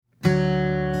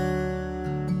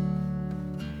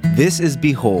This is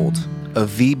Behold, a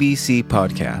VBC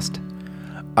podcast.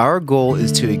 Our goal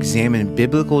is to examine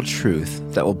biblical truth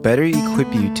that will better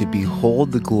equip you to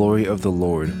behold the glory of the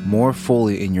Lord more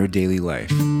fully in your daily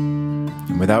life.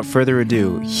 And without further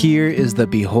ado, here is the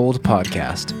Behold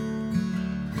podcast.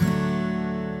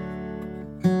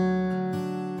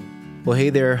 Well,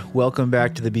 hey there. Welcome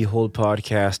back to the Behold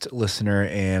podcast, listener.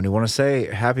 And we want to say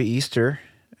Happy Easter.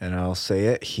 And I'll say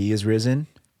it. He is risen.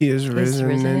 He is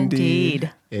risen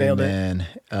indeed. Amen.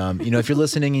 If you're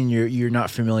listening and you're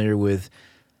not familiar with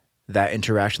that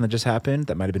interaction that just happened,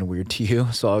 that might have been weird to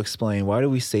you. So I'll explain. Why do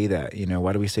we say that?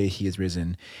 Why do we say he is risen?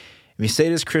 And we say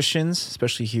it as Christians,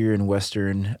 especially here in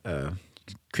Western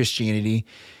Christianity,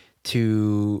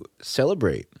 to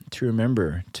celebrate, to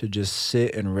remember, to just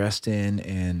sit and rest in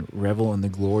and revel in the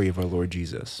glory of our Lord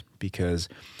Jesus. Because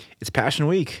it's Passion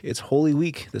Week. It's Holy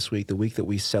Week this week, the week that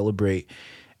we celebrate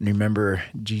and remember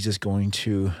Jesus going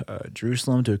to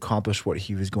Jerusalem to accomplish what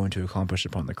he was going to accomplish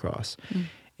upon the cross.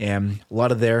 And a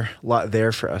lot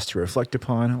there for us to reflect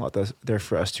upon, a lot there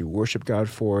for us to worship God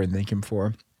for and thank him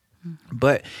for.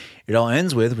 But it all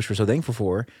ends with, which we're so thankful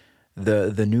for,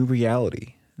 the new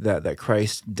reality that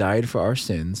Christ died for our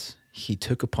sins. He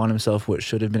took upon himself what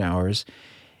should have been ours.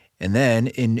 And then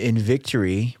in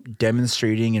victory,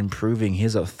 demonstrating and proving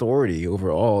his authority over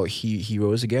all, he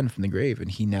rose again from the grave, and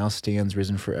he now stands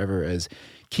risen forever as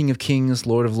King of Kings,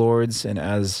 Lord of Lords, and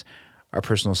as our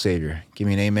personal Savior. Give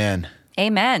me an amen.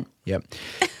 Amen. Yep.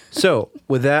 So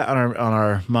with that on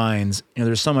our minds,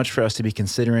 there's so much for us to be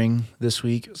considering this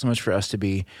week, so much for us to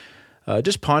be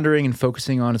just pondering and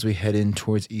focusing on as we head in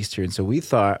towards Easter. And so we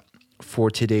thought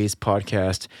for today's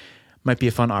podcast might be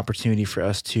a fun opportunity for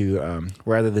us to,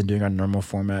 rather than doing our normal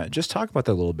format, just talk about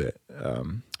that a little bit.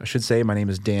 I should say my name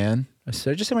is Dan. Did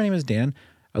I just say my name is Dan?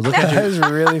 I was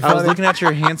looking at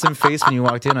your handsome face when you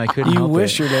walked in. I couldn't help it. You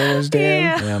wish your name was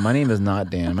Dan. Yeah, my name is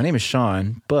not Dan. My name is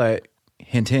Sean, but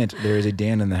hint, hint, there is a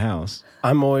Dan in the house.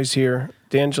 I'm always here.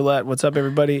 Dan Gillette, what's up,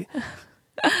 everybody?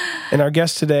 And our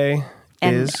guest today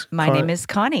is... my name is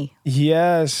Connie.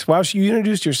 Yes. Wow, you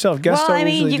introduced yourself. Guests don't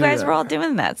usually you do guys that. were all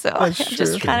doing that, so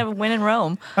just kind of win in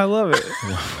Rome. I love it.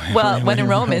 When in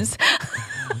Rome is...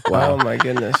 Wow. Oh, my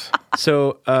goodness.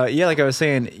 So, like I was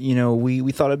saying,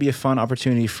 we thought it'd be a fun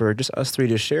opportunity for just us three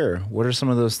to share. What are some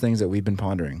of those things that we've been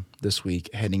pondering this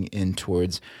week, heading in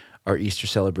towards our Easter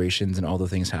celebrations and all the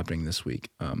things happening this week?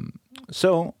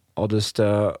 So I'll just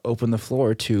open the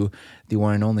floor to the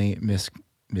one and only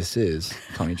Mrs.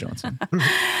 Connie Johnson.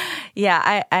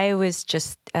 Yeah, I was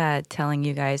just telling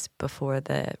you guys before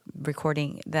the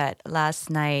recording that last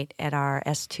night at our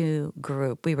S2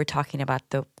 group, we were talking about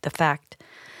the fact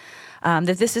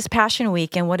that this is Passion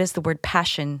Week, and what does the word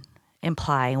passion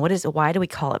imply, and why do we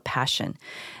call it passion?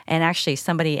 And actually,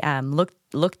 somebody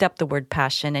looked up the word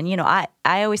passion, and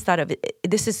I always thought of it.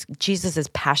 This is Jesus's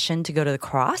passion to go to the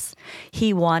cross.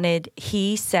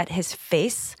 He set his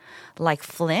face like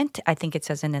flint. I think it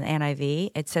says in an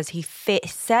NIV. It says he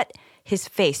set his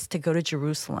face to go to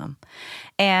Jerusalem.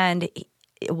 And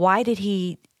why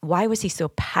was he so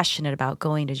passionate about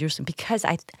going to Jerusalem? Because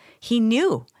he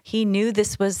knew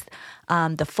this was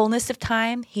the fullness of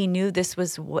time. He knew this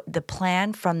was the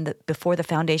plan from before the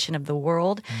foundation of the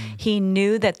world. He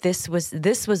knew that this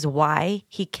was why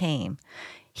he came.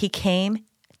 He came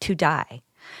to die.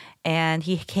 And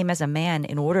he came as a man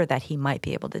in order that he might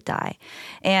be able to die.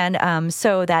 And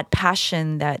so that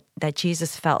passion that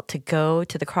Jesus felt to go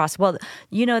to the cross. Well,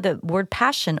 the word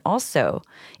passion also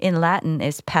in Latin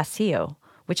is passio,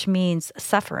 which means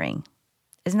suffering.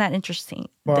 Isn't that interesting?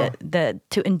 Wow.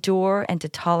 To endure and to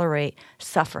tolerate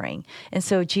suffering. And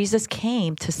so Jesus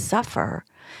came to suffer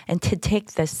and to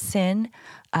take the sin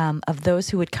of those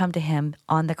who would come to him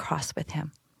on the cross with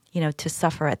him. To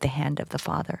suffer at the hand of the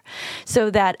Father. So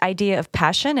that idea of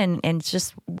passion and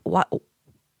just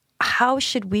how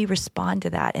should we respond to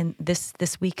that in this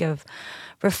week of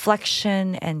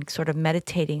reflection and sort of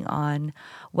meditating on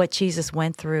what Jesus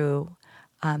went through,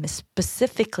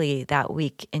 specifically that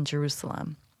week in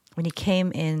Jerusalem when he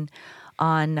came in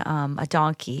on a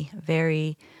donkey,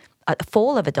 very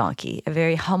foal of a donkey, a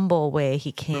very humble way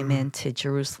he came into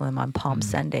Jerusalem on Palm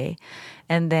Sunday,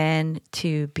 and then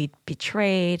to be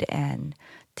betrayed and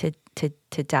to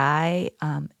die,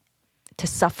 to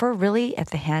suffer really at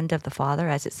the hand of the Father,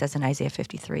 as it says in Isaiah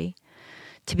 53,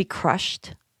 to be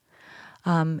crushed,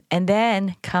 and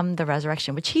then come the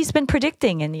resurrection, which he's been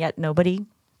predicting, and yet nobody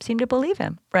seemed to believe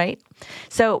him, right?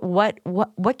 So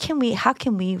how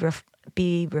can we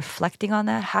be reflecting on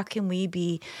that? How can we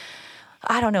be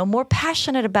more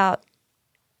passionate about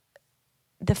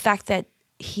the fact that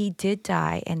he did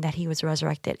die and that he was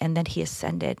resurrected and then he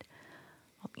ascended?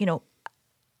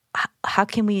 how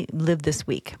can we live this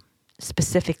week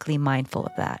specifically mindful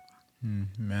of that?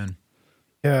 Amen.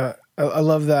 Yeah, I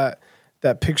love that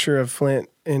picture of Flint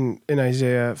in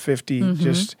Isaiah 50,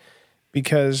 just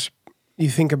because you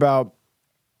think about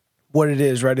what it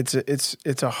is, right?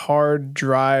 It's a hard,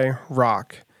 dry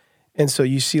rock, and so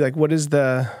you see like what is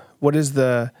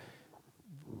it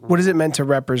meant to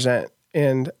represent?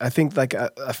 And I think like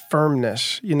a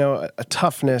firmness, a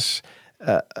toughness,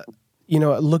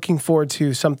 looking forward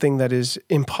to something that is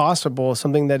impossible,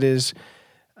 something that is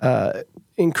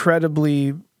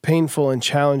incredibly painful and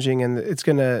challenging, and it's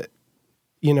going to,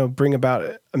 bring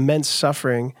about immense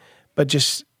suffering, but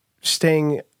just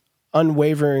staying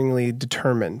unwaveringly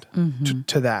determined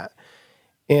to that.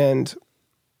 And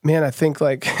man, I think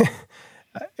like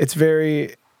it's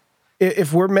very,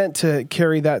 if we're meant to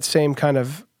carry that same kind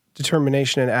of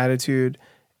determination and attitude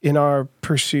in our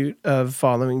pursuit of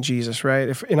following Jesus, right?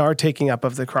 If in our taking up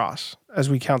of the cross, as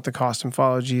we count the cost and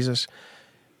follow Jesus,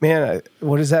 man,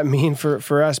 what does that mean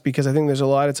for us? Because I think there's a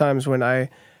lot of times when I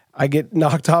get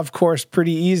knocked off course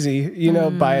pretty easy,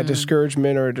 by a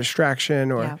discouragement or a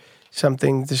distraction or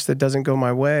something just that doesn't go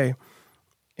my way.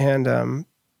 And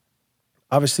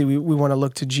obviously we want to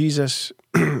look to Jesus,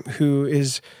 who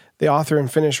is the author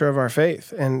and finisher of our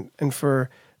faith. And for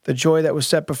the joy that was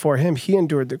set before him, he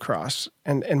endured the cross.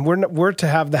 And we're to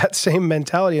have that same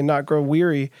mentality and not grow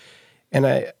weary. And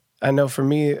I know for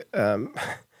me,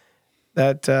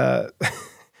 that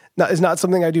is not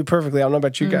something I do perfectly. I don't know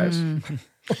about you guys.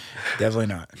 Definitely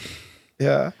not.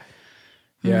 Yeah.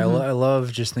 Yeah, I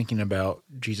love just thinking about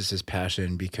Jesus's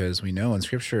passion, because we know in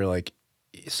Scripture, like,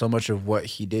 so much of what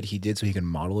he did so he can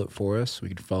model it for us. We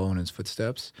could follow in his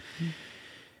footsteps.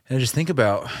 And I just think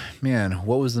about, man,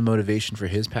 what was the motivation for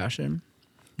his passion?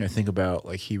 I think about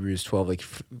like Hebrews 12, like,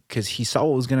 because he saw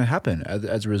what was going to happen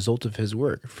as a result of his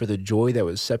work. For the joy that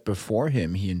was set before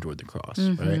him, he endured the cross,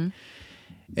 right?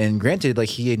 And granted, like,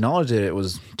 he acknowledged that it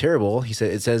was terrible.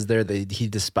 It says there that he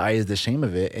despised the shame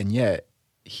of it, and yet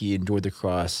he endured the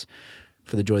cross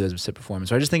for the joy that was set before him.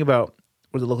 So I just think about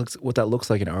what that looks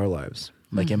like in our lives.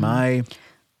 Like, am I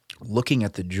looking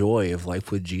at the joy of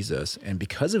life with Jesus, and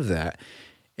because of that,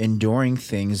 enduring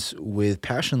things with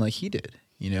passion like he did?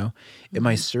 Am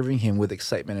I serving him with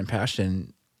excitement and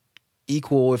passion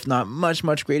equal, if not much,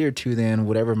 much greater to than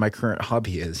whatever my current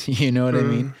hobby is? You know what I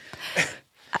mean?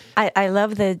 I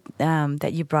love that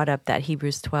you brought up that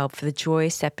Hebrews 12, for the joy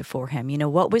set before him.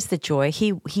 What was the joy?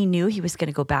 He knew he was going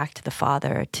to go back to the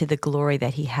Father, to the glory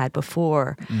that he had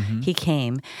before he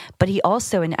came. But he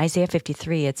also, in Isaiah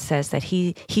 53, it says that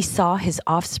he saw his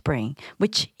offspring,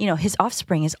 which, his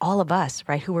offspring is all of us,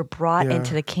 right, who were brought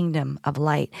into the kingdom of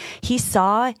light. He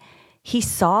saw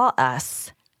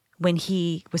us when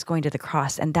he was going to the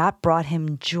cross, and that brought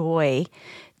him joy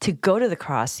to go to the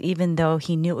cross, even though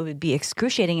he knew it would be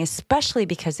excruciating, especially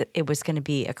because it was going to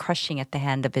be a crushing at the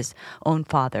hand of his own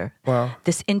Father. Wow.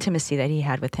 This intimacy that he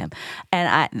had with him.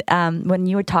 And when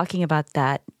you were talking about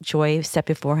that joy set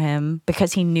before him,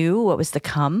 because he knew what was to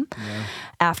come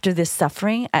after this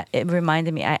suffering, it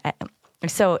reminded me,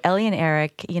 so Ellie and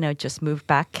Eric, just moved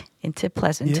back into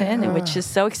Pleasanton, which is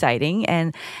so exciting.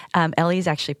 And Ellie's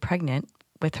actually pregnant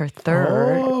with her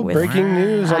third. Breaking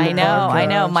news on the podcast. I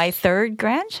know. My our third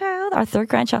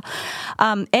grandchild.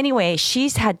 Anyway,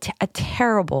 she's had a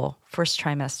terrible first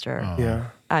trimester. Yeah.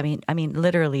 I mean,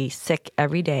 literally sick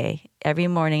every day, every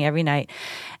morning, every night.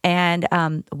 And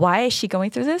why is she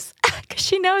going through this? Because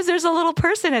she knows there's a little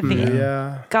person at the end.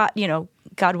 Yeah.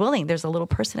 God willing, there's a little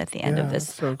person at the end of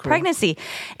this so cool. pregnancy.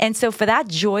 And so for that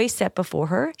joy set before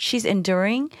her, she's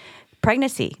enduring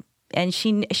pregnancy. And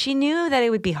she knew that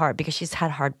it would be hard because she's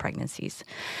had hard pregnancies.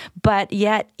 But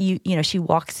yet, she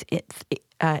walks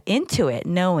into it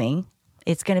knowing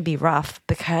it's going to be rough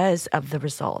because of the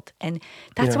result. And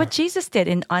that's what Jesus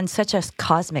did on such a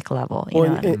cosmic level.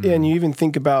 And you even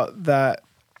think about that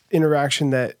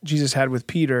interaction that Jesus had with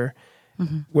Peter,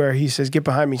 where he says, "Get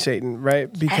behind me, Satan,"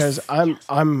 right? Because I'm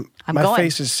my going.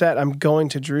 face is set. I'm going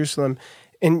to Jerusalem.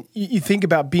 And you think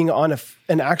about being on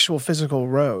an actual physical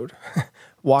road,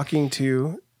 walking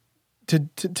to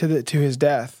his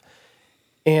death,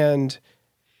 and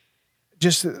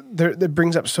just that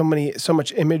brings up so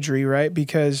much imagery, right?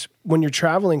 Because when you're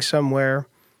traveling somewhere,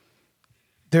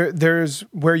 there's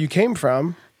where you came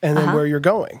from and then where you're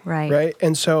going, right?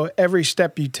 And so every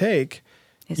step you take,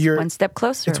 you're one step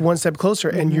closer. It's one step closer,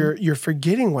 and you're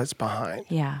forgetting what's behind.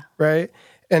 Yeah, right.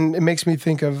 And it makes me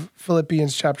think of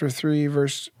Philippians chapter 3,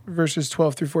 verses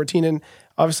 12 through 14. And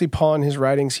obviously, Paul in his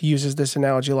writings, he uses this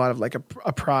analogy a lot of like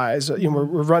a prize. We're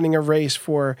running a race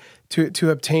to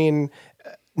obtain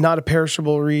not a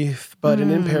perishable wreath, but an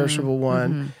imperishable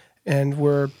one. and we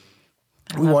love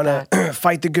want to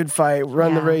fight the good fight,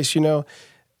 run the Yeah. race,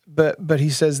 But he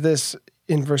says this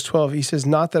in verse 12. He says,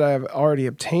 "Not that I have already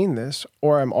obtained this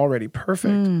or I'm already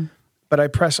perfect, but I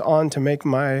press on to make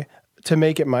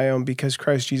it my own because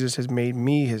Christ Jesus has made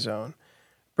me his own.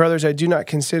 Brothers, I do not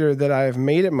consider that I have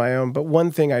made it my own, but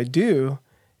one thing I do,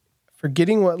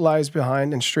 forgetting what lies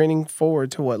behind and straining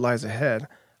forward to what lies ahead,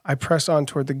 I press on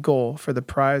toward the goal for the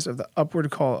prize of the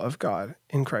upward call of God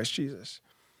in Christ Jesus."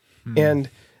 And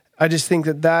I just think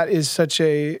that is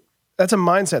that's a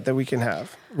mindset that we can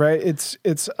have, right?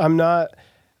 I'm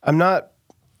not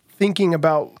thinking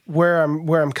about where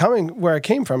I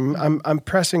came from. I'm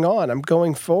pressing on. I'm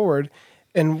going forward,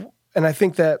 and I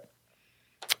think that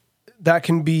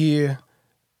can be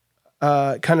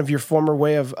kind of your former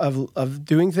way of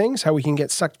doing things. How we can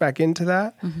get sucked back into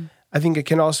that. I think it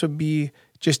can also be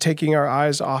just taking our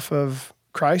eyes off of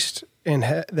Christ and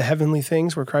the heavenly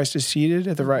things where Christ is seated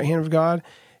at the right hand of God.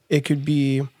 It could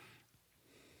be,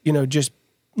 just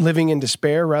living in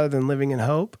despair rather than living in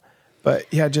hope. But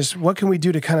yeah, just what can we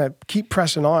do to kind of keep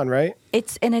pressing on, right?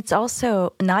 It's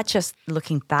also not just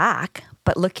looking back,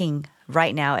 but looking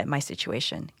right now at my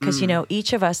situation. Because,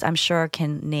 each of us, I'm sure,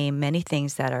 can name many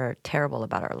things that are terrible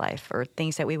about our life or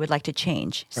things that we would like to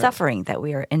change, suffering that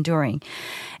we are enduring.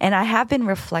 And I have been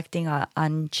reflecting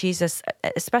on Jesus,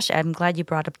 especially, I'm glad you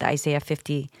brought up the Isaiah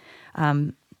 50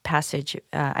 passage,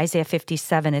 Isaiah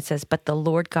 57, it says, "But the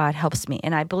Lord God helps me."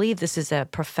 And I believe this is a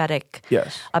prophetic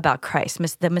about Christ,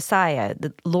 the Messiah.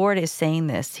 The Lord is saying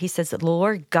this. He says, "The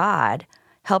Lord God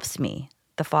helps me,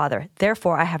 the Father.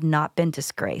 Therefore, I have not been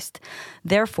disgraced.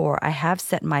 Therefore, I have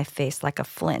set my face like a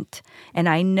flint, and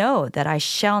I know that I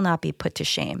shall not be put to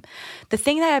shame." The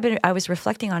thing that I was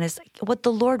reflecting on is what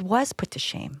the Lord was put to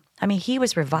shame. I mean, he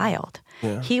was reviled.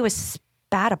 Yeah. He was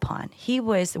spat upon. He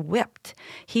was whipped.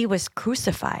 He was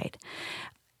crucified.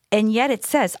 And yet it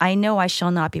says, "I know I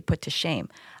shall not be put to shame."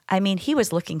 I mean, he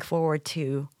was looking forward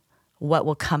to what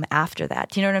will come after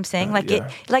that. Do you know what I'm saying?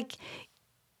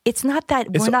 It's not that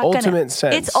it's we're not going to. Ultimate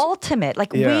sense. It's ultimate.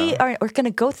 We're going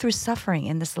to go through suffering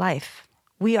in this life.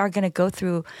 We are going to go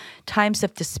through times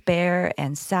of despair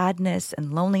and sadness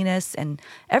and loneliness and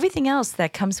everything else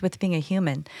that comes with being a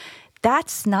human.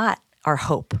 That's not our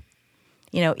hope.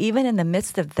 Even in the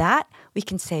midst of that, we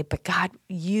can say, "But God,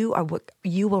 you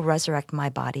will resurrect my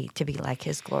body to be like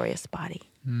his glorious body."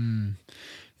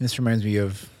 This reminds me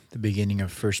of the beginning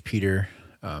of 1 Peter,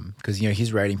 because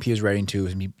Peter's writing to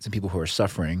some people who are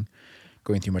suffering,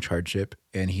 going through much hardship,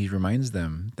 and he reminds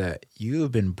them that you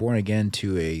have been born again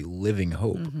to a living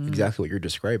hope, exactly what you're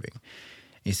describing.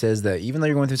 He says that even though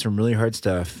you're going through some really hard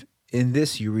stuff, in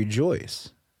this you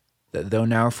rejoice. That though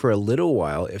now for a little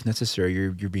while, if necessary,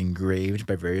 you're being graved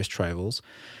by various trials.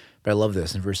 But I love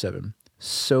this in verse 7.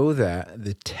 "So that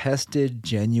the tested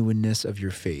genuineness of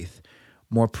your faith,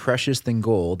 more precious than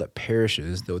gold that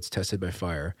perishes, though it's tested by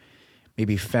fire, may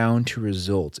be found to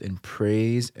result in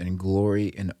praise and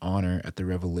glory and honor at the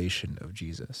revelation of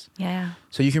Jesus." Yeah.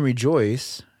 So you can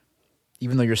rejoice,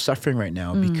 even though you're suffering right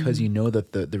now, because you know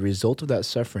that the result of that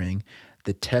suffering,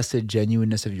 the tested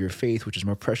genuineness of your faith, which is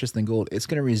more precious than gold, it's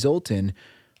going to result in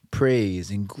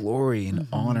praise and glory and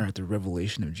honor at the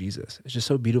revelation of Jesus. It's just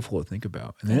so beautiful to think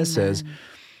about. And then it says,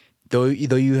 though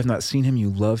you have not seen him, you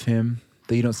love him.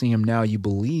 Though you don't see him now, you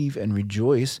believe and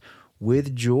rejoice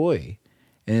with joy.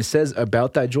 And it says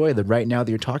about that joy, that right now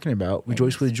that you're talking about,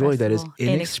 rejoice with joy that is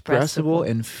inexpressible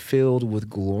and filled with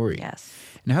glory. Yes.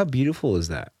 And how beautiful is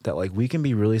that? That we can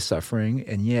be really suffering,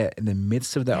 and yet in the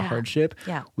midst of that hardship,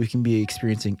 we can be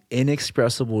experiencing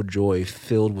inexpressible joy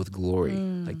filled with glory.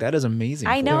 That is amazing.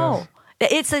 I know.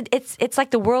 It's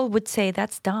like the world would say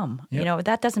that's dumb. Yep.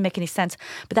 That doesn't make any sense.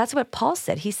 But that's what Paul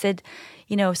said. He said,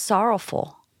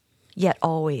 sorrowful, yet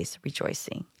always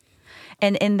rejoicing.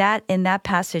 And in that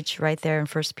passage right there in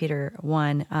 1 Peter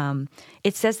 1,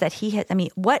 it says that he had.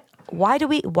 Why do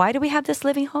we have this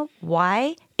living hope?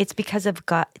 Why? It's because of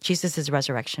Jesus'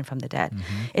 resurrection from the dead.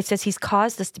 It says he's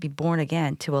caused us to be born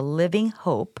again to a living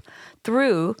hope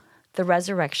through the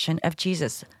resurrection of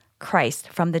Jesus Christ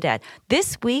from the dead.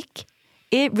 This week,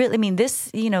 it really.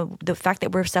 The fact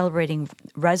that we're celebrating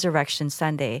Resurrection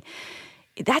Sunday.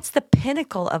 That's the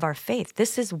pinnacle of our faith.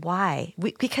 This is why,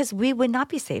 because we would not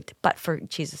be saved but for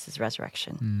Jesus'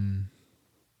 resurrection.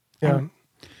 Yeah. Amen.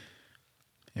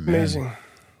 Amazing.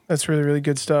 That's really, really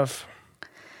good stuff.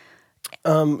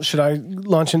 Should I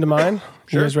launch into mine?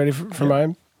 Sure. You guys ready for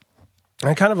mine?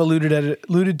 I kind of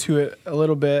alluded to it a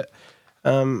little bit,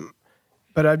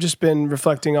 but I've just been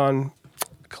reflecting on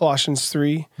Colossians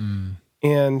 3,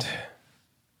 and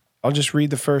I'll just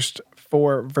read the first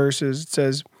 4 verses. It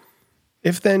says,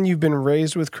 "If then you've been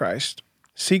raised with Christ,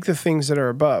 Seek the things that are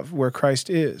above, where Christ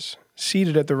is,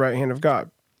 seated at the right hand of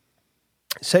God.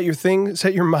 Set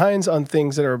your minds on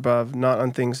things that are above, not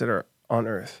on things that are on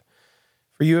earth.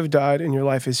 For you have died, and your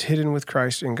life is hidden with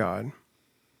Christ in God.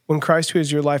 When Christ, who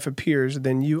is your life, appears,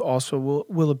 then you also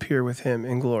will appear with him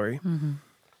in glory. Mm-hmm.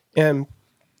 And,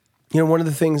 one of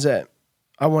the things that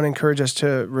I want to encourage us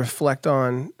to reflect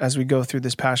on as we go through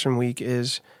this Passion Week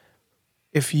is,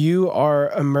 if you are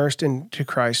immersed into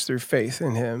Christ through faith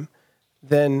in him,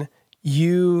 then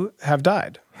you have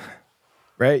died,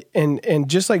 right? And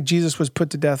just like Jesus was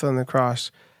put to death on the cross,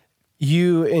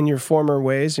 you in your former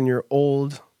ways, in your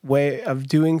old way of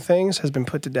doing things, has been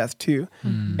put to death too.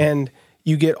 Mm. And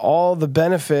you get all the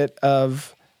benefit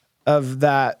of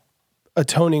that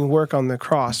atoning work on the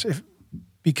cross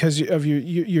because of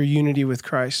your unity with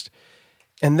Christ.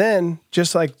 And then,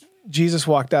 just like Jesus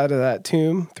walked out of that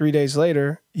tomb 3 days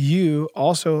later, you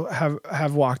also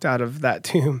have walked out of that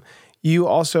tomb. You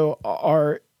also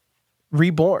are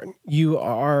reborn. You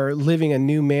are living a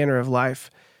new manner of life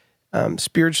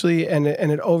spiritually, and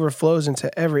it overflows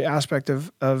into every aspect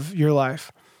of your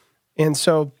life. And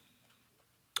so,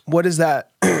 what does that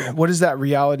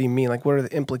reality mean? Like, what are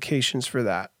the implications for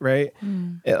that, right?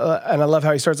 And I love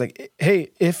how he starts like, hey,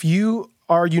 if you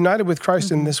are united with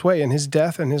Christ in this way, in his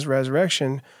death and his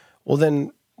resurrection, well,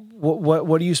 then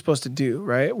what are you supposed to do,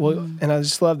 right? Well, and I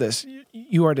just love this.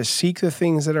 You are to seek the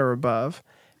things that are above,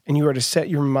 and you are to set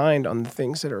your mind on the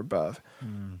things that are above,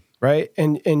 right?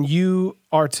 And you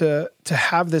are to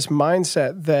have this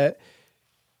mindset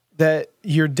that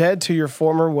you're dead to your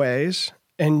former ways,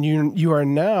 and you are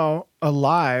now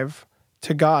alive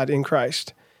to God in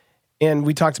Christ. And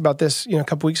we talked about this, a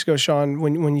couple weeks ago, Sean,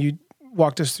 when you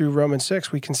walked us through Romans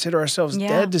 6, we consider ourselves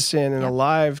dead to sin and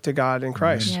alive to God in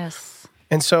Christ. Yes.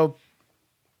 And so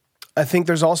I think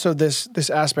there's also this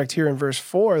aspect here in verse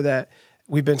 4 that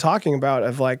we've been talking about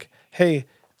of like, hey,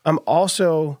 I'm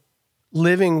also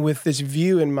living with this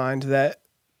view in mind that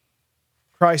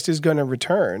Christ is going to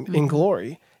return in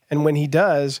glory. And when he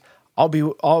does,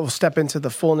 I'll step into the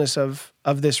fullness of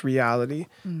this reality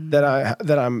that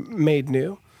I'm made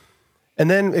new.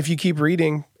 And then if you keep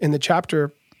reading in the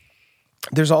chapter,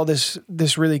 there's all this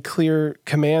really clear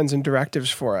commands and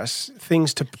directives for us,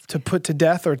 things to put to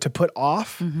death or to put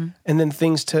off, and then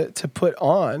things to put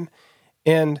on.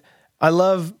 And I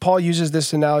love Paul uses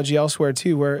this analogy elsewhere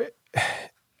too, where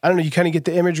I don't know, you kind of get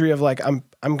the imagery of like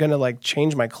I'm gonna like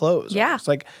change my clothes. Yeah, it's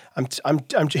like I'm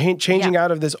changing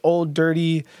out of this old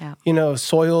dirty,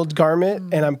 soiled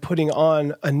garment, and I'm putting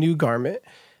on a new garment.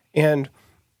 And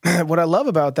what I love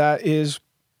about that is,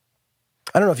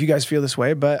 I don't know if you guys feel this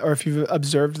way, or if you've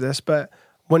observed this, but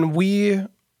when we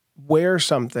wear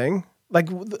something, like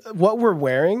what we're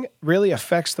wearing really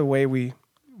affects the way we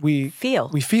feel,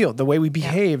 the way we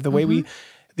behave, the way we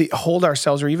hold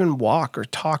ourselves, or even walk or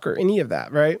talk or any of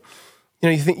that, right?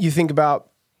 You think about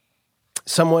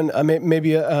someone,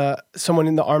 maybe someone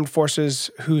in the armed forces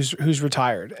who's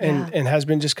retired and has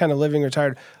been just kind of living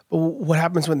retired. But what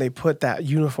happens when they put that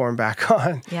uniform back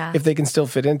on? Yeah. If they can still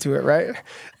fit into it, right?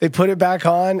 They put it back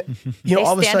on.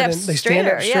 All of a sudden they stand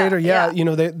up straighter. Yeah.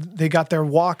 They got their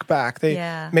walk back.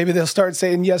 Maybe they'll start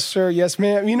saying yes sir, yes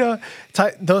ma'am.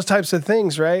 Those types of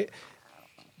things, right?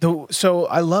 So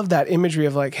I love that imagery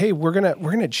of like, hey, we're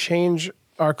gonna change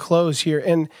our clothes here,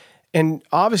 and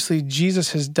obviously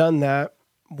Jesus has done that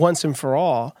once and for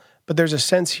all. But there's a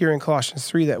sense here in Colossians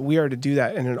 3 that we are to do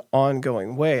that in an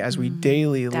ongoing way as we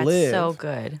daily live. That's so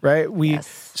good, right?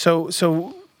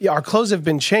 So our clothes have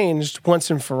been changed once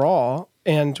and for all,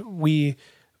 and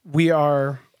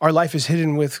our life is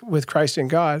hidden with Christ in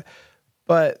God.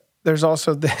 But there's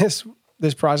also this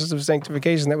process of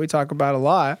sanctification that we talk about a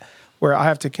lot, where I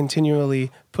have to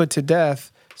continually put to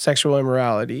death sexual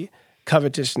immorality,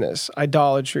 covetousness,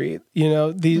 idolatry,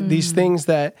 these things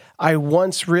that I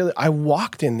once I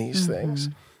walked in these things.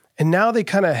 And now they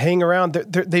kind of hang around.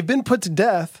 They've been put to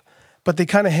death, but they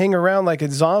kind of hang around like a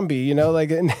zombie,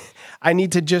 and I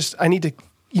need to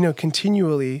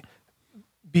continually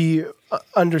be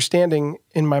understanding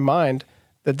in my mind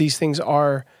that these things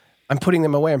I'm putting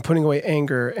them away. I'm putting away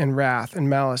anger and wrath and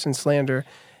malice and slander.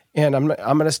 And I'm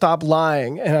going to stop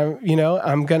lying, and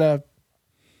I'm going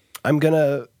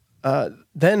to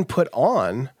then put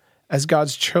on, as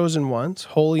God's chosen ones,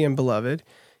 holy and beloved,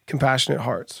 compassionate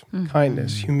hearts,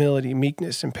 kindness, humility,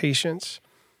 meekness, and patience.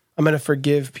 I'm going to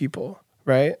forgive people,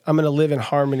 right? I'm going to live in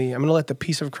harmony. I'm going to let the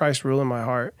peace of Christ rule in my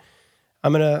heart.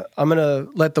 I'm going to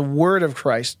let the word of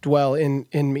Christ dwell in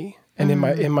me and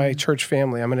in my church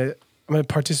family. I'm going to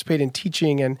participate in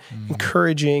teaching and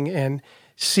encouraging and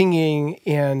singing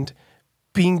and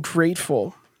being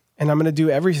grateful. And I'm going to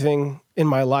do everything in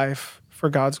my life for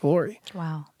God's glory.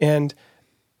 Wow. And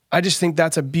I just think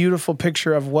that's a beautiful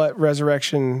picture of what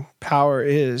resurrection power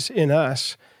is in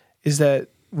us, is that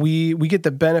we get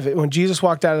the benefit. When Jesus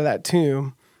walked out of that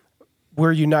tomb,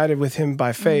 we're united with him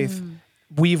by faith.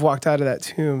 We've walked out of that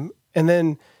tomb. And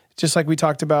then just like we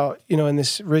talked about, in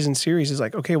this Risen series, is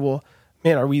like, okay, well,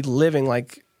 man, are we living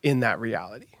like in that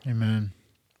reality? Amen.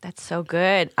 That's so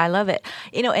good. I love it.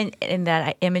 And in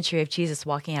that imagery of Jesus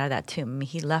walking out of that tomb,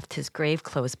 he left his grave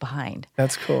clothes behind.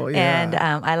 That's cool. Yeah. And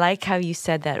I like how you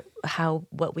said that how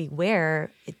what we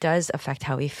wear, it does affect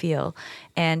how we feel.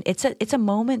 And it's a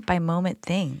moment by moment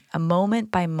thing, a moment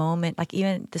by moment. Like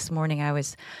even this morning I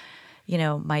was,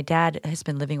 my dad has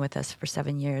been living with us for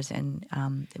 7 years, and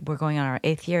we're going on our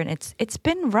 8th year, and it's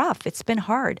been rough. It's been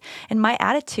hard. And my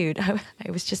attitude,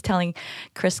 I was just telling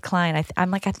Chris Klein,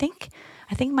 I'm like, I think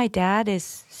my dad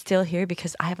is still here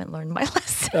because I haven't learned my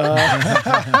lesson.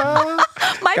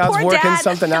 My God's poor working dad,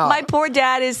 something out. My poor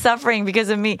dad is suffering because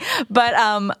of me. But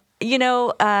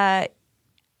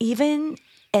even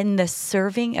in the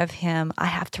serving of him, I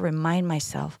have to remind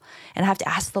myself, and I have to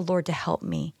ask the Lord to help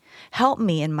me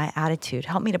in my attitude,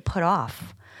 help me to put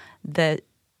off the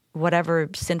whatever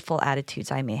sinful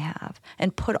attitudes I may have,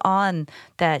 and put on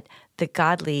the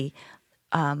godly,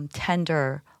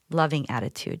 tender, loving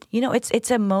attitude.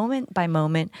 It's a moment by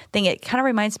moment thing. It kind of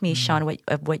reminds me, Sean,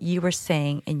 of what you were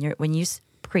saying when you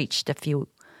preached a few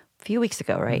weeks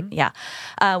ago, right? Mm-hmm.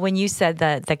 Yeah. When you said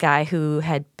that the guy who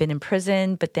had been in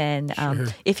prison, but then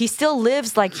if he still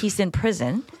lives like he's in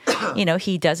prison,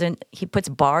 he puts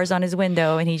bars on his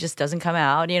window and he just doesn't come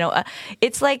out,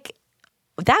 it's like,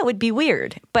 that would be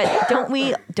weird. But don't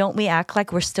we act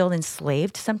like we're still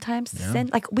enslaved sometimes to sin?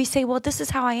 Like we say, well, this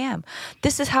is how I am.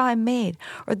 This is how I'm made.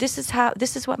 Or this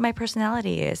is what my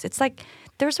personality is. It's like,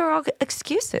 those are all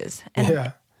excuses. And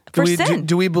yeah. For sin.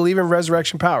 Do we believe in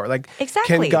resurrection power? Like,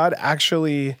 exactly. Can God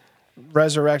actually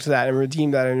resurrect that and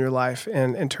redeem that in your life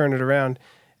and turn it around?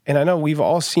 And I know we've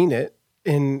all seen it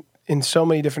in so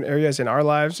many different areas in our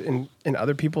lives, in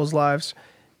other people's lives.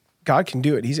 God can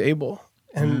do it. He's able.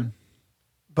 And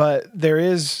but there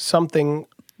is something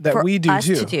that for we do us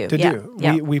too. To do.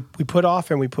 Yeah. We put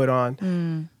off and we put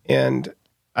on. And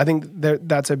I think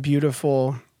that's a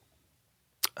beautiful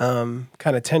kind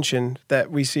of tension that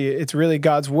we see. It's really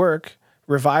God's work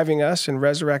reviving us and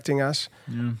resurrecting us,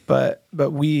 but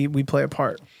we play a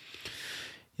part.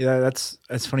 Yeah,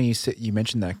 that's funny you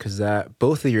mentioned that, because that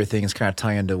both of your things kind of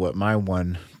tie into what my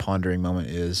one pondering moment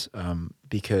is,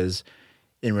 because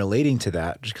in relating to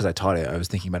that, just because I taught it, I was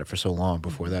thinking about it for so long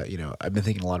before that. I've been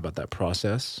thinking a lot about that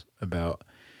process, about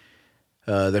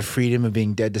the freedom of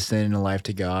being dead to sin and alive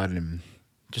to God, and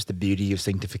just the beauty of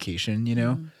sanctification.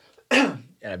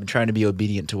 And I've been trying to be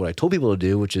obedient to what I told people to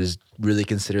do, which is really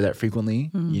consider that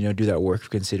frequently. Do that work of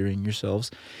considering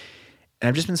yourselves. And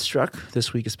I've just been struck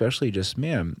this week, especially, just,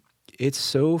 man, it's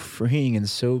so freeing and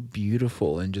so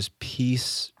beautiful and just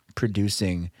peace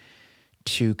producing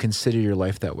to consider your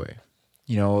life that way.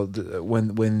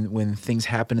 When things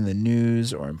happen in the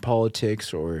news or in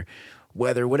politics or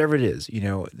weather, whatever it is,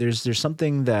 there's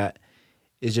something that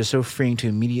is just so freeing to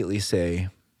immediately say,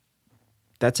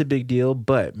 that's a big deal,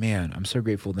 but man, I'm so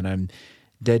grateful that I'm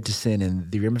dead to sin,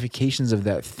 and the ramifications of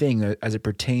that thing as it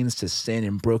pertains to sin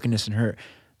and brokenness and hurt,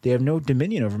 they have no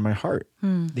dominion over my heart.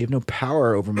 They have no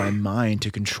power over my mind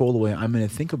to control the way I'm going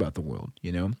to think about the world,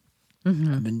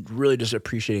 I've been really just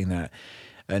appreciating that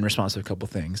in response to a couple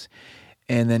things.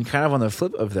 And then kind of on the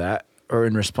flip of that, or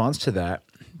in response to that,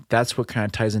 that's what kind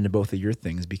of ties into both of your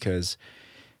things, because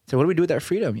so what do we do with that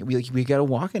freedom? We got to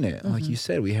walk in it. Like you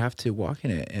said, we have to walk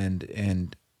in it,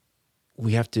 and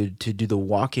we have to do the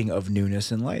walking of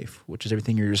newness in life, which is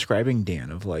everything you're describing,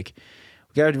 Dan, of like,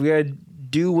 we got to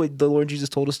do what the Lord Jesus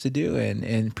told us to do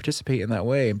and participate in that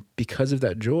way because of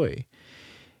that joy.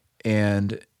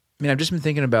 And I mean, I've just been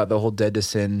thinking about the whole dead to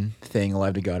sin thing,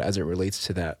 alive to God, as it relates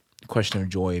to that question of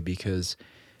joy, because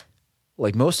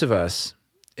like most of us,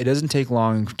 it doesn't take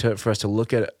long for us to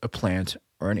look at a plant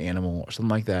or an animal or something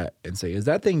like that and say, is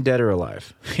that thing dead or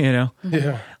alive? Yeah.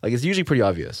 Like, it's usually pretty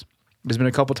obvious. There's been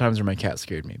a couple times where my cat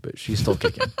scared me, but she's still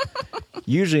kicking.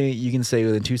 Usually you can say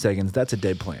within 2 seconds, that's a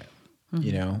dead plant,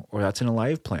 or that's an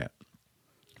alive plant.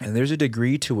 And there's a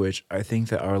degree to which I think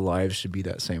that our lives should be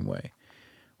that same way,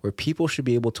 where people should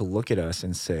be able to look at us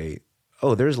and say,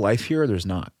 oh, there's life here or there's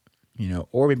not,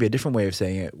 or maybe a different way of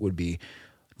saying it would be,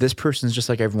 this person's just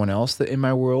like everyone else that in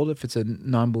my world, if it's a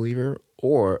non-believer,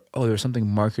 or, oh, there's something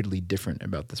markedly different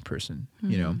about this person,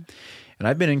 And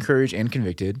I've been encouraged and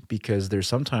convicted, because there's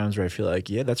some times where I feel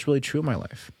like, yeah, that's really true in my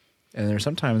life. And there's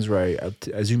some times where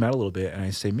I zoom out a little bit and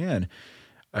I say, man,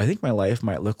 I think my life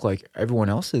might look like everyone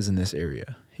else's in this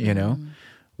area, you know,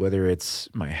 whether it's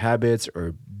my habits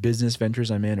or business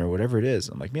ventures I'm in or whatever it is.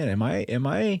 I'm like, man, am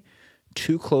I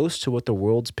too close to what the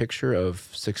world's picture of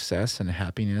success and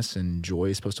happiness and joy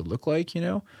is supposed to look like, you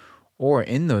know? Or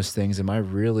in those things, am I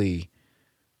really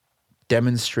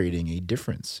demonstrating a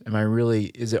difference?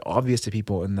 Is it obvious to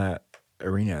people in that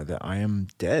arena that I am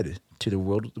dead to the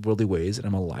worldly ways and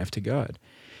I'm alive to God?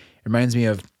 It reminds me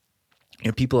of, you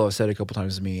know, people have said a couple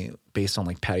times to me based on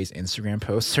like Patty's Instagram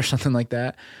posts or something like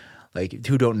that, like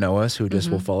who don't know us, who just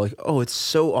will follow, like, oh, it's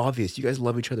so obvious. You guys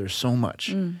love each other so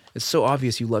much. It's so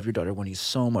obvious you love your daughter Wendy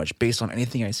so much based on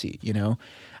anything I see, you know?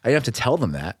 I didn't have to tell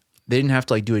them that. They didn't have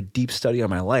to like do a deep study on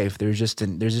my life. There's just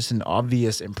an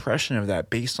obvious impression of that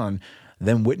based on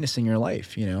them witnessing your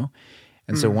life, you know?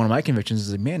 And so one of my convictions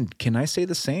is like, man, can I say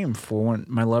the same for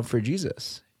my love for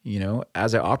Jesus, you know,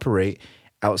 as I operate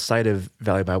outside of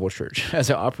Valley Bible Church,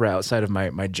 as I operate outside of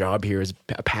my job here as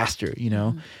a pastor, you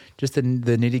know, just the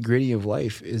nitty gritty of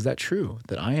life. Is that true?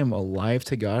 That I am alive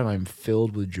to God and I'm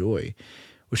filled with joy,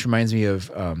 which reminds me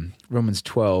of Romans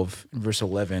 12, verse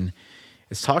 11.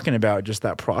 It's talking about just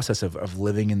that process of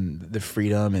living in the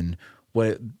freedom and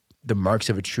what the marks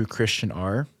of a true Christian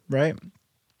are, right?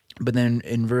 But then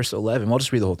in verse 11, I'll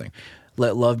just read the whole thing.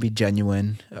 Let love be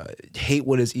genuine. Hate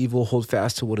what is evil. Hold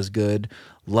fast to what is good.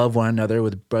 Love one another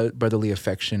with brotherly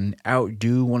affection.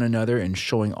 Outdo one another in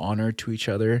showing honor to each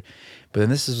other. But then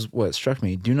this is what struck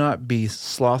me. Do not be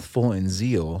slothful in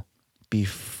zeal. Be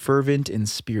fervent in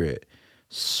spirit.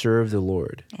 Serve the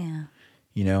Lord. Yeah.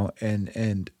 You know,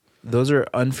 and those are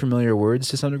unfamiliar words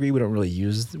to some degree. We don't really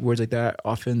use words like that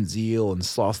often. Zeal and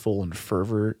slothful and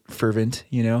fervent,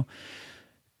 you know.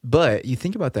 But you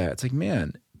think about that. It's like,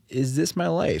 man, is this my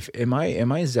life? Am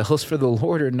I zealous for the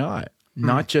Lord or not?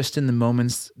 Not just in the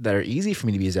moments that are easy for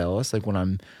me to be zealous, like when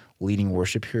I'm leading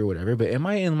worship here or whatever, but am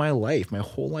I in my life, my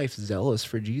whole life, zealous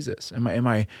for Jesus? Am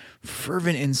I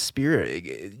fervent in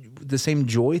spirit? The same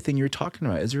joy thing you're talking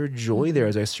about. Is there a joy there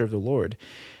as I serve the Lord?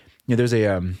 You know, there's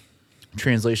a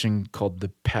translation called the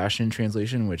Passion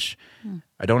Translation, which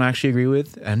I don't actually agree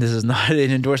with, and this is not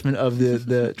an endorsement of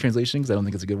the translation because I don't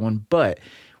think it's a good one, but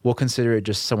we'll consider it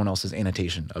just someone else's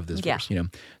annotation of this verse, you know?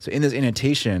 So in this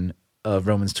annotation of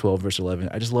Romans 12, verse 11,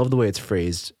 I just love the way it's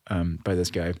phrased by this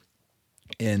guy.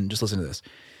 And just listen to this.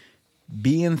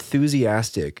 Be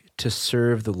enthusiastic to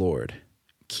serve the Lord,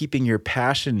 keeping your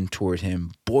passion toward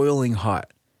him boiling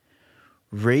hot.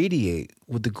 Radiate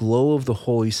with the glow of the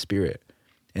Holy Spirit,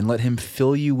 and let him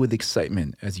fill you with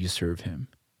excitement as you serve him.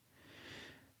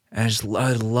 And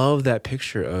I love that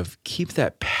picture of keep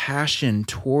that passion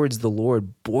towards the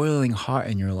Lord boiling hot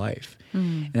in your life.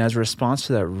 And as a response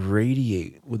to that,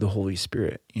 radiate with the Holy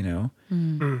Spirit, you know?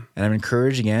 And I'm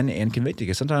encouraged again and convicted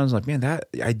because sometimes I'm like, man, that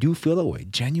I do feel that way,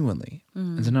 genuinely.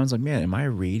 And sometimes I'm like, man, am I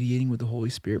radiating with the Holy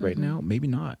Spirit right now? Maybe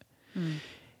not. And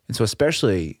so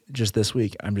especially just this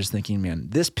week, I'm just thinking, man,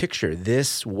 this picture,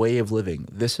 this way of living,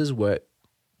 this is what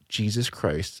Jesus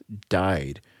Christ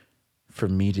died for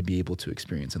me to be able to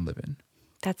experience and live in.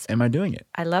 Am I doing it?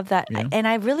 I love that. You know? And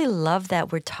I really love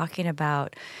that we're talking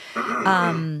about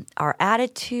our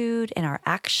attitude and our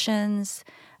actions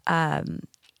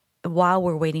while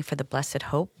we're waiting for the blessed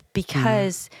hope.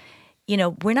 Because, you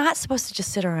know, we're not supposed to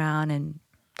just sit around and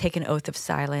take an oath of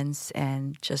silence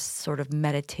and just sort of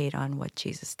meditate on what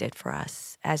Jesus did for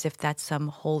us as if that's some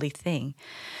holy thing.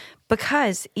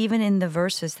 Because even in the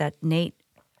verses that Nate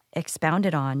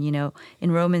expounded on, you know, in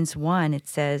Romans 1, it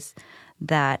says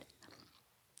that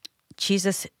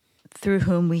Jesus, through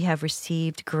whom we have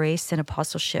received grace and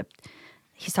apostleship,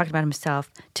 he's talking about himself,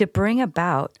 to bring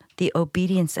about the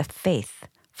obedience of faith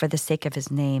for the sake of his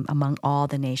name among all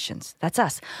the nations. That's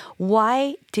us.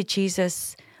 Why did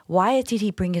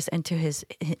he bring us into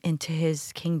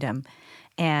his kingdom?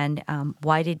 And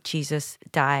why did Jesus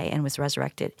die and was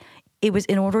resurrected? It was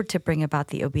in order to bring about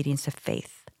the obedience of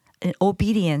faith. And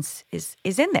obedience is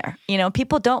in there. You know,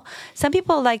 some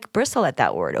people like bristle at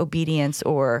that word, obedience,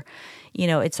 or, you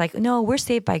know, it's like, no, we're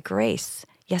saved by grace.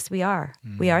 Yes, we are.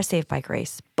 We are saved by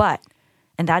grace. But,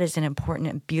 and that is an important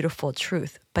and beautiful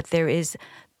truth. But there is,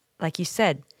 like you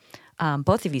said,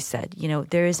 both of you said, you know,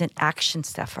 there is an action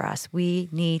step for us. We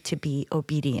need to be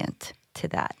obedient to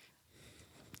that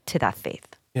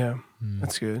faith. Yeah,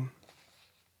 that's good.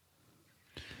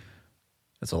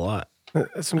 That's a lot.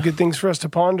 That's some good things for us to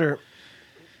ponder.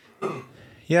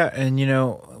 Yeah, and you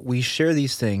know, we share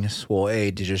these things, well,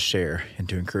 A, to just share and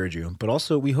to encourage you, but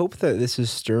also we hope that this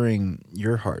is stirring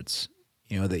your hearts,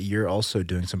 you know, that you're also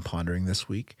doing some pondering this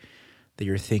week, that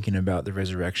you're thinking about the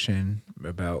resurrection,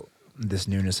 about this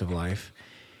newness of life.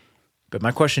 But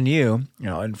my question to you, you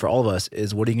know, and for all of us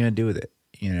is, what are you going to do with it?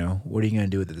 You know, what are you going to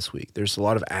do with it this week? There's a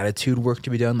lot of attitude work to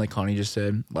be done, like Connie just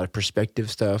said, a lot of perspective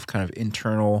stuff, kind of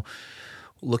internal,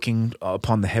 looking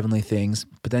upon the heavenly things,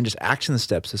 but then just action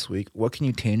steps this week. What can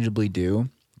you tangibly do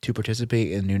to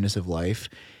participate in newness of life,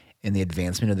 in the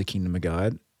advancement of the kingdom of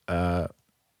God?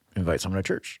 Invite someone to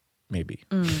church, maybe,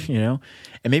 you know?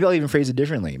 And maybe I'll even phrase it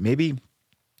differently. Maybe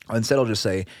instead I'll just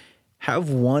say,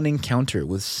 have one encounter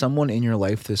with someone in your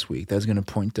life this week that's going to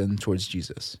point them towards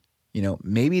Jesus. You know,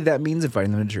 maybe that means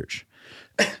inviting them to church.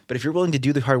 But if you're willing to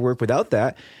do the hard work without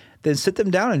that, then sit them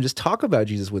down and just talk about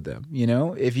Jesus with them. You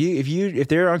know, if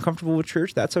they're uncomfortable with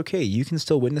church, that's okay. You can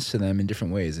still witness to them in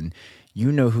different ways, and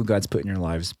you know who God's put in your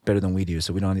lives better than we do.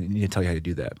 So we don't need to tell you how to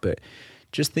do that. But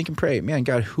just think and pray, man,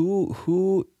 God,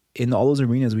 who in all those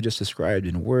arenas we just described,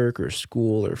 in work or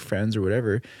school or friends or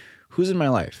whatever, who's in my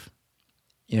life?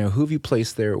 You know, who have you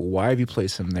placed there? Why have you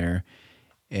placed them there?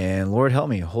 And Lord, help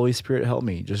me. Holy Spirit, help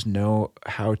me. Just know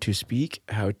how to speak,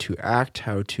 how to act,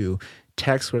 how to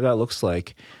text, whatever that looks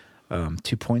like,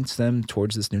 to point them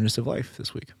towards this newness of life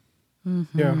this week.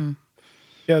 Yeah.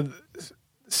 Yeah.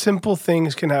 Simple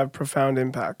things can have profound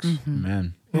impacts.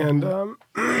 Amen. And,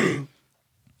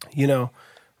 you know,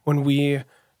 when we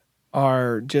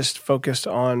are just focused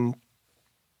on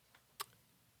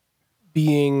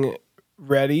being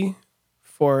ready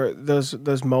for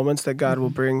those moments that God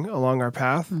will bring along our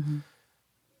path,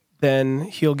 then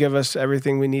He'll give us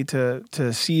everything we need to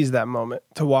seize that moment,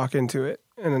 to walk into it.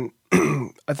 And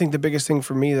I think the biggest thing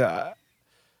for me that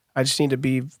I just need to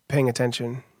be paying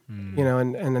attention, you know,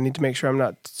 and I need to make sure I'm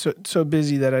not so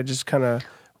busy that I just kind of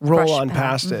roll on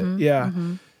past it. Yeah.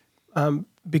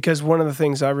 Because one of the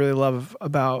things I really love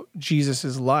about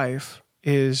Jesus's life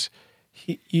is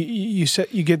you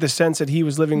get the sense that He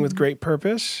was living with great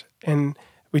purpose, and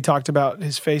we talked about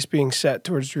His face being set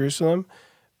towards Jerusalem,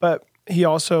 but He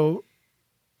also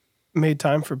made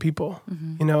time for people,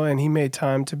 you know, and He made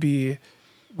time to be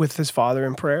with His Father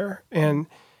in prayer. And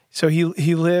so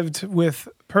he lived with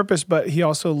purpose, but He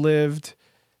also lived,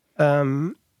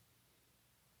 you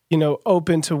know,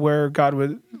 open to where God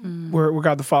would, where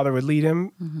God the Father would lead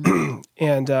Him,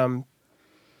 and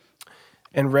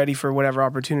ready for whatever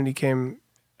opportunity came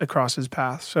across His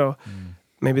path. So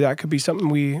maybe that could be something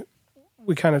we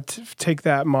kind of take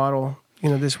that model, you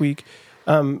know, this week.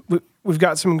 We've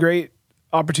got some great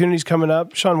opportunities coming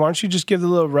up. Sean, why don't you just give the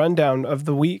little rundown of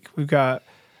the week? We've got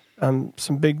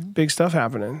some big stuff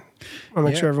happening. I want to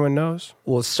make sure everyone knows.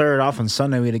 Well, it started off on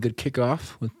Sunday. We had a good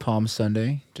kickoff with Palm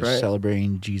Sunday, just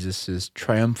celebrating Jesus'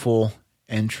 triumphal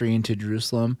entry into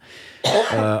Jerusalem.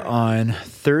 On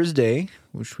Thursday,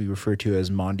 which we refer to as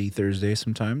Maundy Thursday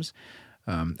sometimes,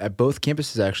 at both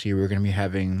campuses, actually, we're going to be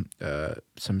having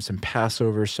some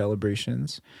Passover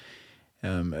celebrations.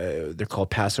 They're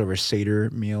called Passover Seder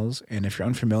meals. And if you're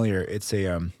unfamiliar, it's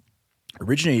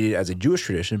originated as a Jewish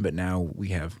tradition, but now we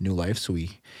have new life, so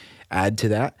we add to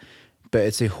that. But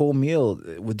it's a whole meal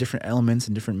with different elements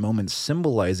and different moments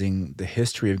symbolizing the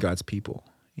history of God's people,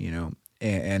 you know.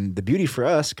 And the beauty for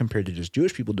us, compared to just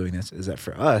Jewish people doing this, is that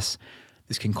for us,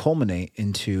 this can culminate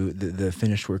into the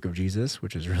finished work of Jesus,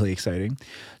 which is really exciting.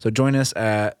 So join us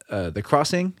at the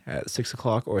Crossing at 6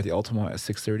 o'clock or at the Altamont at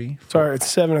 6:30. Sorry, it's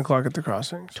 7 o'clock at the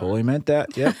Crossing. Sorry. Totally meant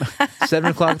that. Yep. 7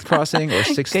 o'clock at the Crossing or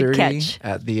 6:30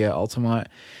 at the Altamont.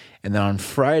 And then on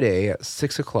Friday at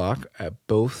 6 o'clock at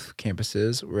both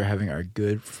campuses, we're having our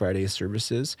Good Friday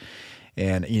services.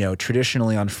 And, you know,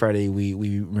 traditionally on Friday,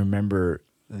 we remember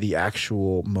the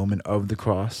actual moment of the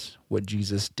cross, what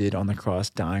Jesus did on the cross,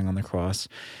 dying on the cross.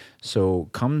 So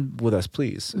come with us,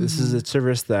 please. This is a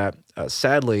service that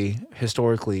sadly,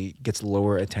 historically, gets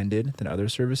lower attended than other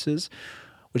services,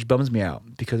 which bums me out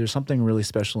because there's something really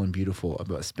special and beautiful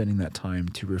about spending that time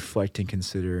to reflect and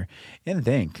consider and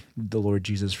thank the Lord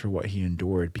Jesus for what He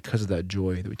endured because of that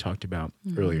joy that we talked about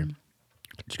earlier.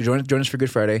 So join us for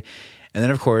Good Friday. And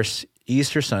then, of course,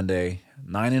 Easter Sunday,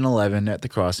 9 and 11 at the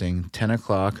Crossing, 10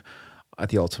 o'clock at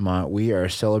the Altamont. We are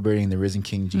celebrating the risen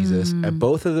King Jesus. At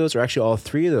both of those, or actually all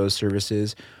three of those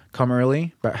services, come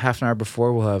early. About half an hour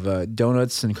before, we'll have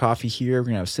donuts and coffee here. We're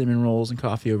going to have cinnamon rolls and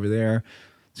coffee over there.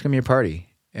 It's going to be a party.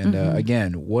 And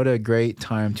again, what a great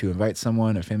time to invite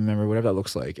someone, a family member, whatever that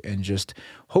looks like. And just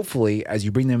hopefully, as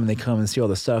you bring them and they come and see all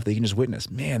the stuff, they can just witness,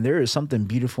 man, there is something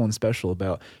beautiful and special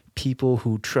about people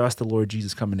who trust the Lord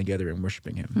Jesus coming together and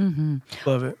worshiping Him.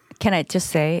 Love it. Can I just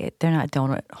say, they're not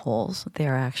donut holes.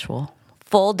 They're actual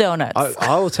full donuts.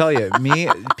 I will tell you, me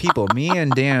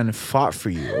and Dan fought for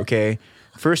you, okay?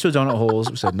 First was donut holes.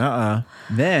 We said, nuh-uh.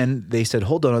 Then they said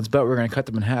whole donuts, but we're going to cut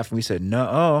them in half. And we said,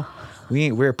 no,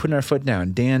 we're putting our foot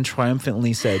down. Dan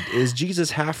triumphantly said, is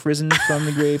Jesus half risen from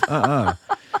the grave?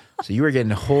 So you are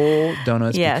getting whole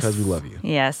donuts Yes. because we love you.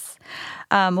 Yes.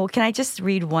 Well, can I just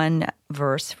read one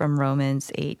verse from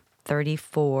Romans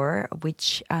 8:34,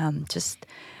 which is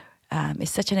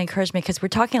such an encouragement because we're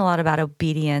talking a lot about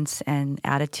obedience and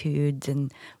attitudes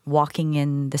and walking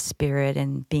in the Spirit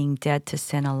and being dead to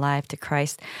sin, alive to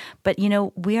Christ. But,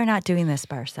 we are not doing this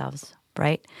by ourselves,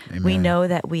 right? Amen. We know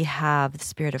that we have the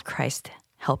Spirit of Christ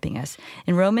helping us.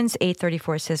 In Romans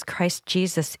 8:34, it says, Christ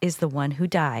Jesus is the one who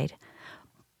died.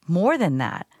 More than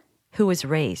that, who was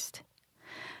raised,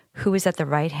 who is at the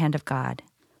right hand of God,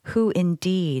 who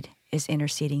indeed is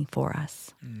interceding for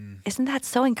us. Isn't that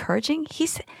so encouraging?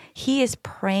 He is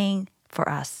praying for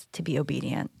us to be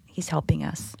obedient. He's helping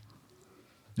us.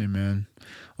 Amen.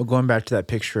 Well, going back to that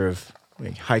picture of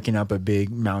hiking up a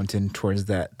big mountain towards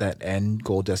that end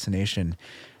goal destination,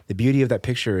 the beauty of that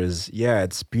picture is,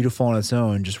 it's beautiful on its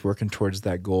own, just working towards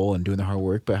that goal and doing the hard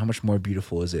work. But how much more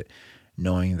beautiful is it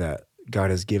knowing that God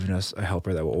has given us a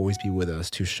helper that will always be with us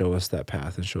to show us that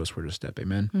path and show us where to step.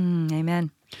 Amen.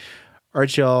 Amen. All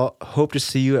right, y'all. Hope to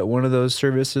see you at one of those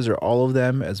services or all of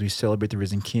them as we celebrate the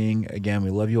risen King. Again, we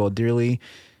love you all dearly.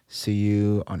 See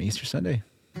you on Easter Sunday.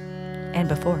 And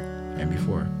before.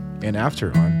 And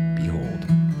after on Behold.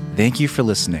 Thank you for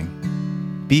listening.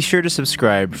 Be sure to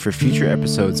subscribe for future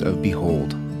episodes of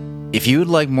Behold. If you would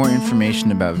like more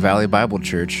information about Valley Bible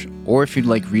Church, or if you'd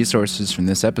like resources from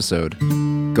this episode,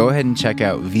 go ahead and check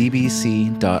out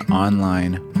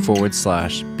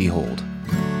vbc.online/behold.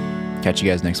 Catch you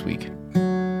guys next week.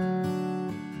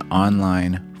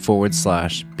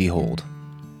 Online/behold.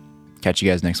 Catch you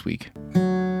guys next week.